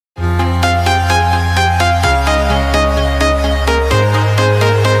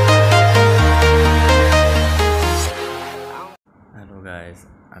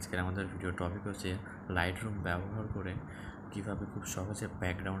আজকের আমাদের video topic হচ্ছে লাইট রুম ব্যবহার করে কীভাবে খুব সহজে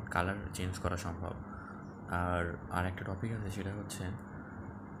ব্যাকগ্রাউন্ড কালার চেঞ্জ করা সম্ভব। আর একটা টপিক আছে, সেটা হচ্ছে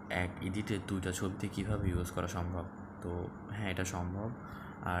এক এডিটে দুইটা ছবিতে কীভাবে ইউজ করা সম্ভব। তো হ্যাঁ, এটা সম্ভব।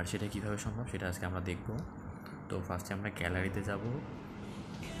 আর সেটা কীভাবে সম্ভব সেটা আজকে আমরা দেখব। তো ফার্স্টে আমরা গ্যালারিতে যাব।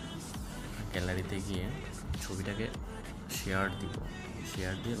 গ্যালারিতে গিয়ে ছবিটাকে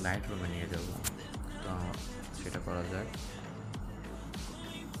শেয়ার দিয়ে লাইট রুমে নিয়ে যাব। তো সেটা করা যাক।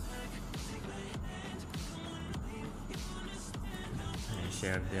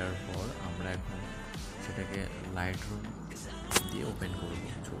 শেয়ার দেওয়ার পর আমরা এখন সেটাকে লাইট রুম দিয়ে ওপেন করব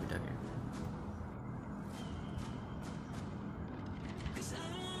ছবিটাকে।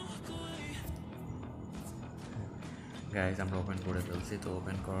 গাইজ, আমরা ওপেন করে ফেলছি। তো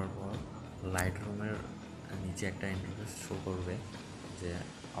ওপেন করার পর লাইট রুমের নিচে একটা ইন্টারফেস শো করবে, যে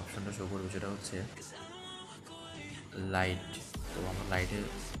অপশানটা শো করবে সেটা হচ্ছে লাইট। তো আমরা লাইটে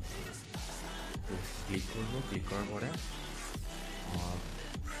ক্লিক করবো। ক্লিক করার পরে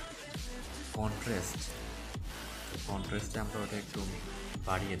কন্ট্রাস্টে আমরা ওটা একটু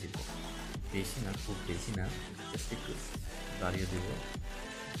বাড়িয়ে দিব, বেশি না, খুব বেশি না, জাস্ট একটু বাড়িয়ে দিব।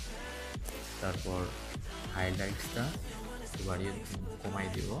 তারপর হাইলাইটসটা একটু বাড়িয়ে কমাই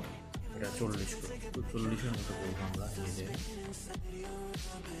দিব, এটা 40-এর মতো করবো আমরা নিজে।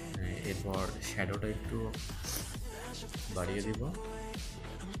 এরপর শ্যাডোটা একটু বাড়িয়ে দিব,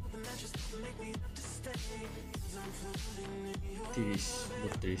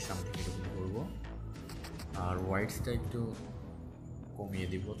 30-32 সামথিং এরকম করবো। আর হোয়াইটসটা একটু কমিয়ে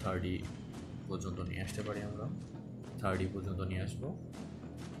দিব, 30 পর্যন্ত নিয়ে আসতে পারি আমরা, 30 পর্যন্ত নিয়ে আসবো।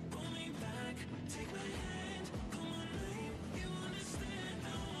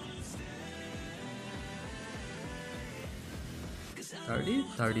 Thirty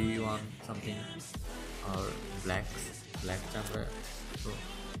 31 something. আর ব্ল্যাকটা আমরা একটু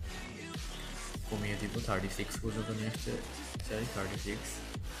কমিয়ে দিব, 36 পর্যন্ত নিয়ে আসতে চাই, 36।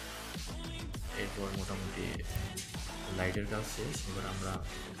 এরপর মোটামুটি লাইটের কাজ শেষ। এবার আমরা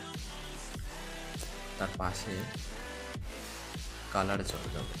তার পাশে কালারে চলে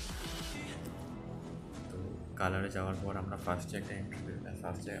যাব। তো কালারে যাওয়ার পর আমরা ফার্স্টে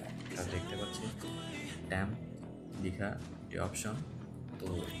দেখতে পাচ্ছি ট্যাম্প লেখা এই অপশন। তো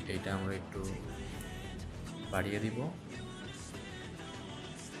এইটা আমরা একটু বাড়িয়ে দিব,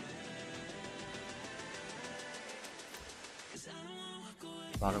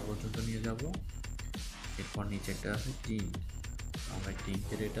 বারো পর্যন্ত নিয়ে যাব। এরপর নিচে একটা আছে টিন্ট, আমরা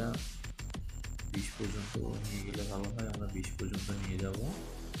টিন্টের এটা 20 পর্যন্ত নিয়ে গেলে ভালো হয়, আমরা 20 পর্যন্ত নিয়ে যাব।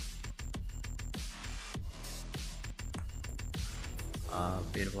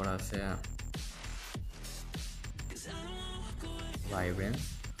 এরপর আছে ভাইব্রেন্স।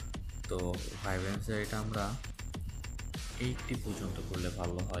 তো ভাইব্রেন্সের এটা আমরা 80 পর্যন্ত করলে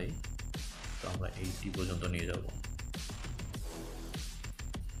ভালো হয়, তো আমরা 80 পর্যন্ত নিয়ে যাব।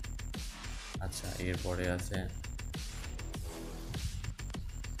 আচ্ছা, এরপরে আছে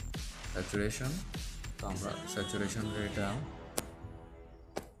স্যাচুরেশন। তো আমরা স্যাচুরেশন রেটটা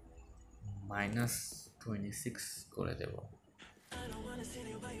 -26 করে দেব।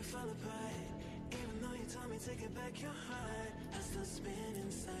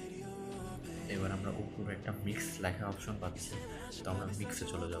 এবার আমরা উপরে একটা মিক্স লেখা অপশন পাচ্ছি, তো আমরা মিক্সে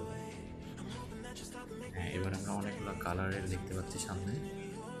চলে যাব। হ্যাঁ, এবার আমরা অনেকগুলো কালারের দেখতে পাচ্ছি সামনে।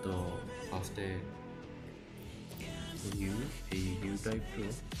 তো ফার্স্টে এই হিউটা একটু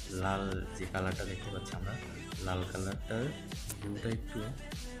লাল, যে কালারটা দেখতে পাচ্ছি আমরা, লাল কালারটার হিউটা একটু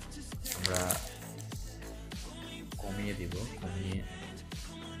আমরা কমিয়ে দিব, কমিয়ে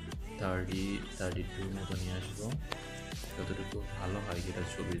 32 মতো নিয়ে আসবো, যতটুকু ভালো হয় যেটা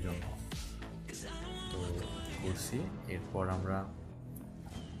ছবির জন্য। তো করছি। এরপর আমরা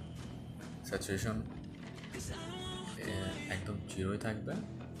স্যাচুরেশন একদম 0 থাকবে,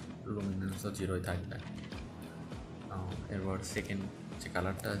 লুমিনেন্সও 0 থাকবে। এরপর সেকেন্ড যে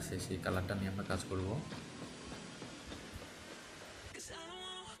কালারটা আছে সেই কালারটা নিয়ে আমরা কাজ করব।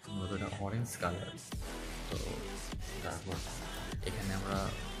 এটা অরেঞ্জ কালার। তো তারপর এখানে আমরা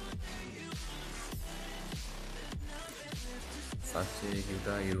ফার্স্টে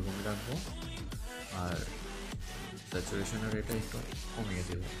হিউটা এরকমই রাখবো, আর স্যাচুরেশনের এটা একটু কমিয়ে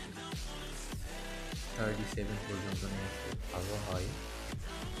দেব, 37 পর্যন্ত নিয়ে ভালো হয়,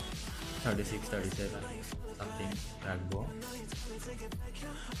 36-37 সামথিং রাখবো।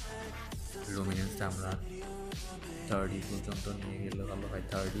 লুমিনেন্সটা আমরা 30 পর্যন্ত নিয়ে গেলে ভালো হয়,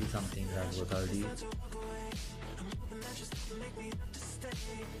 30 সামথিং রাখবো, 31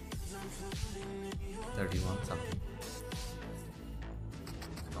 সামথিং।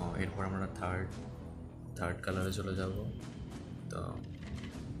 এরপর আমরা থার্ড কালারে চলে যাব। তো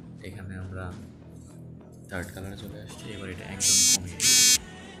এখানে আমরা থার্ড কালারে চলে আসছি। এবার এটা একদম কমিয়ে দিই।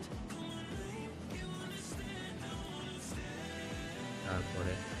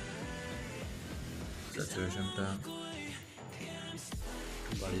 তারপরে স্যাচুরেশনটা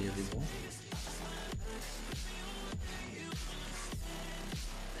একটু বাড়িয়ে দিব।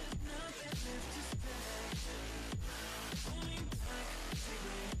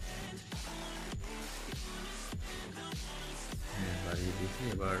 হ্যাঁ, বাড়িয়ে দিয়েছি।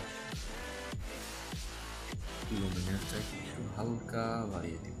 এবার লুমিনাসটা একটু হালকা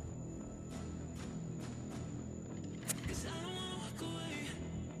বাড়িয়ে দিব।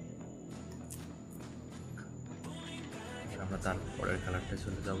 আমরা তারপরের কালারটা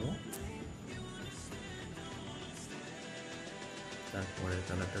চলে যাব। তারপরের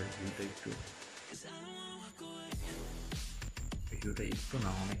কালারটার ভিউটা একটু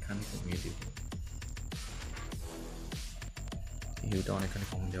না অনেকখানি কমিয়ে দিব। ভিউটা অনেকখানি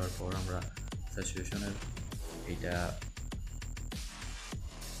কমিয়ে দেওয়ার পর আমরা স্যাচুরেশনের এইটা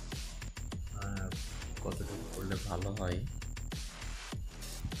কতটুকু করলে ভালো হয়,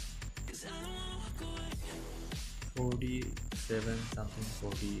 47 সামথিং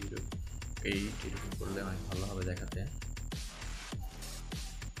 48 এরকম করলে অনেক ভালো হবে দেখাতে।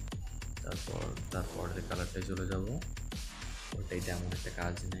 তারপরের কালারটায় চলে যাব। ওটাই তেমন একটা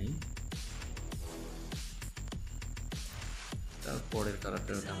কাজ নেই। তারপরের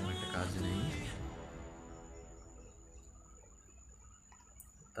কালারটাও তেমন একটা কাজ নেই।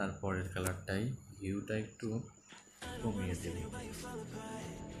 তারপরের কালারটাই হিউটা একটু কমিয়ে দেব,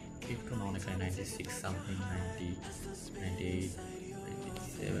 একটু না অনেকখানি, 96 সামথিং, 90, 98,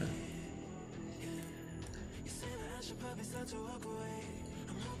 97।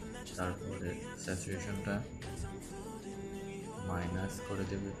 তারপরে স্যাচুরেশনটা মাইনাস করে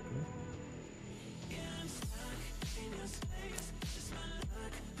দেব একটু।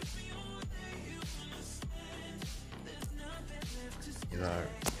 এবার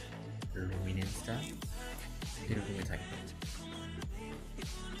লুমিনেন্সটা এরকমই থাকবে।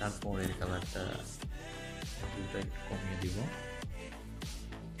 তারপরের কালারটা দুটো একটু কমিয়ে দিব।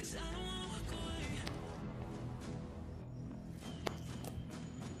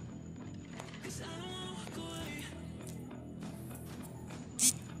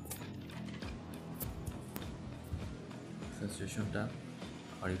 স্যাচুরেশনটা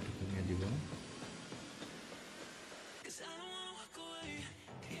আর একটু কমিয়ে দিব।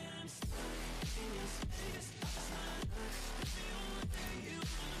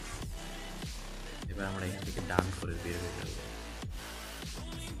 এবার আমরা এখান থেকে ডান করে বের হয়ে যাব।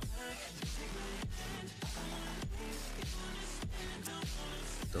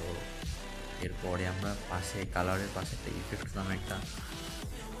 তো এরপরে আমরা পাশে কালারের পাশে একটা ইফেক্ট নামে একটা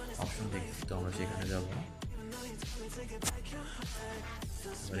অপশন দেখছি, তো আমরা সেখানে যাব।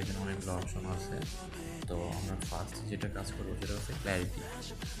 এবার এখানে অনেকগুলো অপশন আছে। তো আমরা ফার্স্ট যেটা কাজ করবো সেটা হচ্ছে ক্ল্যারিটি।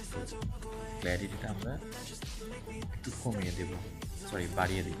 তো ক্ল্যারিটিটা আমরা একটু কমিয়ে দেব,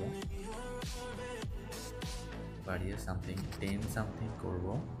 বাড়িয়ে দিব। বাড়িয়ে সামথিং 10 সামথিং করব।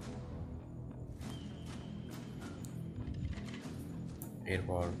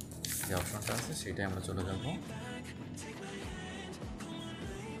 এরপর যে অপশনটা আছে সেটাই আমরা চলে যাব।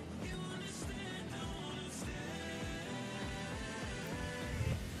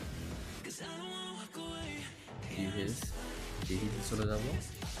 ডিহিজে চলে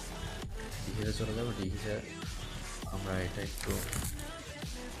যাব। ডিহিজে আমরা এটা একটু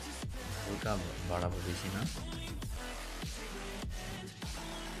হালকা বাড়াবো, বেশি না।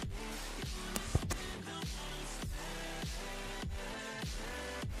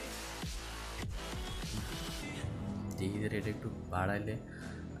 ডিহিজের এটা একটু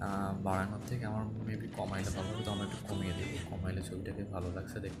বাড়ানোর থেকে আমার মেবি কমাইলে ভালো হবে। তো আমরা একটু কমিয়ে দিব। কমাইলে ছবিটাকে ভালো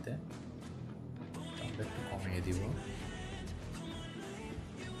লাগছে দেখতে, আমরা একটু কমিয়ে দিব।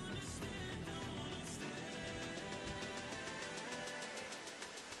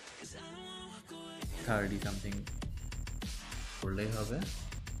 থার্টি সামথিং করলেই হবে।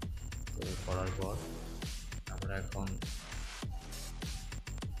 তো করার পর আমরা এখন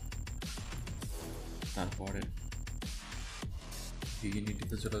তারপরে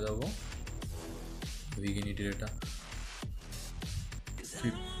ভিগিনিটিতে চলে যাব। ভিগিনিটির এটা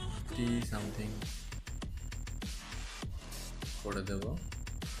 50 সামথিং করে দেব।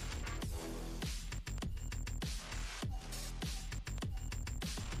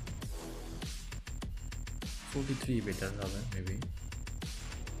 $43 বেটার হবে মেবি।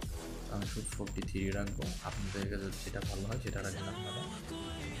 আমি শুধু 43 রাখবো। আপনাদের কাছে যেটা ভালো হয় সেটা রাখবেন আপনারা।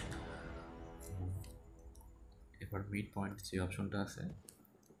 এবার মিড পয়েন্ট যে অপশনটা আছে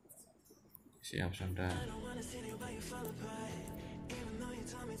সেই অপশনটা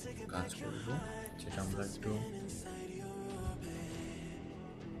কাজ করব, সেটা আমরা একটু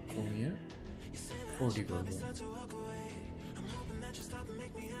কমিয়ে 40 করব।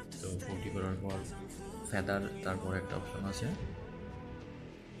 তো 40 করার পর ফেদার, তারপর একটা অপশন আছে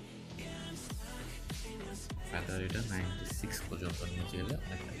ফেদার, এটা 96 পর্যন্ত নিয়ে গেলে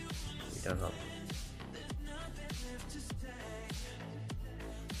অনেকটা এটার হবে।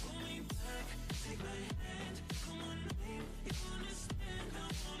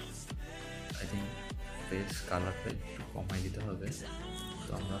 আই থিঙ্ক ফেস কালারটা একটু কমাই দিতে হবে। তো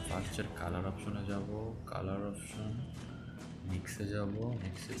আমরা ফার্স্টের কালার অপশনে যাব, কালার অপশন, মিক্সে যাব,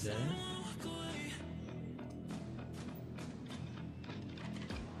 মিক্সে যাই একটু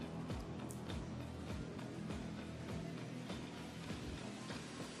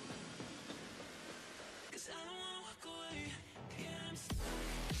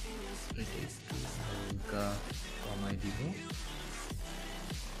হালকা কমাই দিব।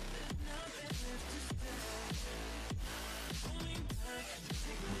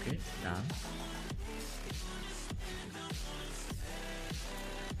 ওকে, ডান।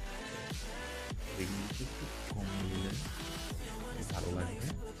 এগুলোকে একটু কমিয়ে দিলে ভালো লাগবে,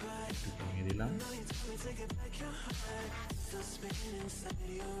 একটু কমিয়ে দিলাম।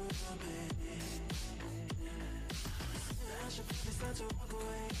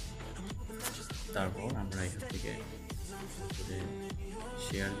 তারপর আমরা এখান থেকে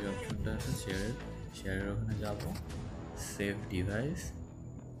শেয়ার যে অপশনটা আছে, শেয়ারের ওখানে যাব, সেভ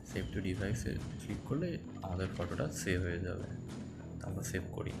টু ডিভাইসে ক্লিক করলে আমাদের ফটোটা সেভ হয়ে যাবে। তো আমরা সেভ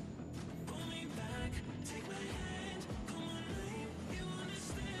করি।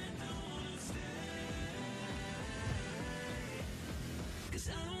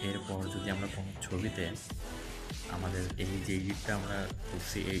 এরপর যদি আমরা কোনো ছবিতে আমাদের এই যে এডিটটা আমরা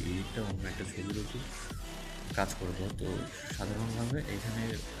করছি, এই এডিটটা অন্য একটা ছবির উপর কাজ করব, তো সাধারণভাবে এখানে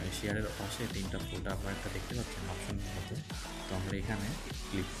শেয়ারের পাশে 3টা ফোল্ডার আপনারা একটা দেখতে পাচ্ছেন অপশনের মতো। তো আমরা এখানে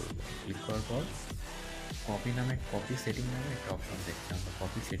ক্লিক করব, ক্লিক করার পর কপি সেটিং নামে একটা অপশন দেখছি, আমরা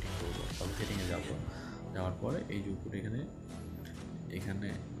কপি সেটিং করবো। কপি সেটিংয়ে যাওয়ার পরে এই যে উপরে এখানে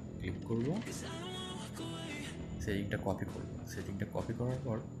ক্লিক করব, সেটিংটা কপি করার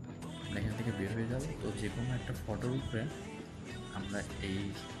পর আমরা এখান থেকে বের হয়ে যাব। তো যে কোনো একটা ফটোর উপরে আমরা এই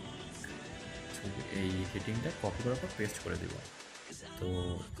সেটিংটা কপি করার পর পেস্ট করে দেব। তো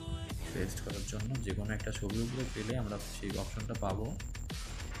পেস্ট করার জন্য যে কোনো একটা ছবির উপরে পেলে আমরা সেই অপশনটা পাবো।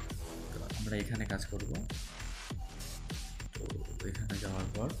 তো আমরা এখানে কাজ করব। তো এখানে যাওয়ার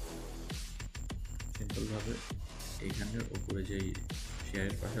পর সিম্পলভাবে এইখানের উপরে যেই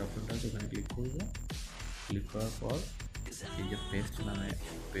শেয়ারের পাশে অপশনটা আছে ওখানে ক্লিক করব। ক্লিক করার পর এই যে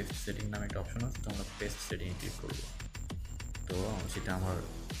পেস্ট সেটিং নামে একটা অপশন আছে, তো আমরা পেস্ট সেটিংয়ে ক্লিক করব। তো সেটা আমার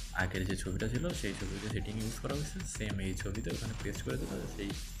আগের যে ছবিটা ছিল সেই ছবিতে সেটিং ইউজ করা হয়েছে, সেম এই ছবিতে ওখানে পেস্ট করে দিতে হবে,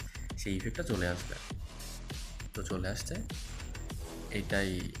 সেই ইফেক্টটা চলে আসবে। তো চলে আসছে।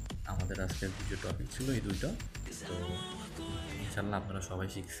 এইটাই আমাদের আজকের ভিডিও টপিক ছিল, এই দুইটা। তো ইনশাল্লাহ আপনারা সবাই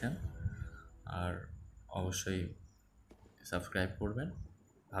শিখছেন, আর অবশ্যই সাবস্ক্রাইব করবেন,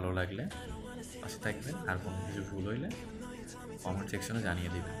 ভালো লাগলে পাশে থাকবেন, আর কোনো কিছু ভুল হইলে কমেন্ট সেকশনে জানিয়ে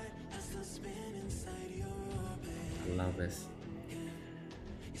দেবেন। আল্লাহ হাফেজ।